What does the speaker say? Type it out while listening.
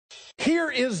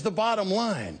Here is the bottom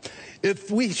line.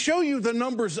 If we show you the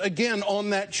numbers again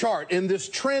on that chart, and this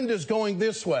trend is going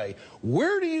this way,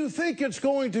 where do you think it's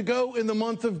going to go in the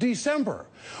month of December?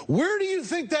 Where do you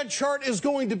think that chart is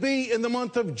going to be in the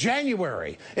month of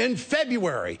January and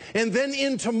February and then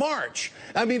into March?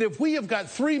 I mean, if we have got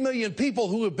 3 million people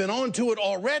who have been onto it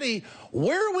already,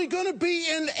 where are we going to be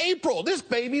in April? This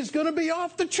baby's going to be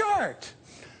off the chart.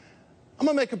 I'm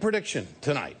going to make a prediction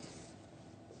tonight.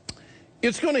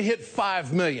 It's going to hit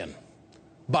 5 million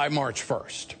by March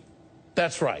 1st.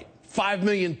 That's right. 5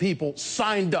 million people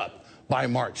signed up by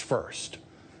March 1st.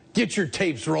 Get your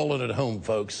tapes rolling at home,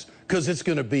 folks, because it's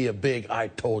going to be a big I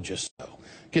told you so.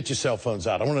 Get your cell phones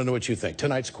out. I want to know what you think.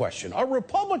 Tonight's question: are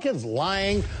Republicans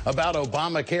lying about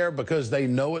Obamacare because they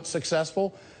know it's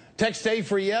successful? Text A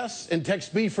for yes and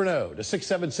text B for no to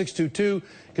 67622. You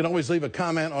can always leave a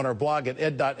comment on our blog at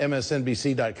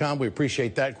ed.msnbc.com. We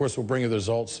appreciate that. Of course, we'll bring you the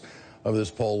results of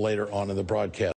this poll later on in the broadcast.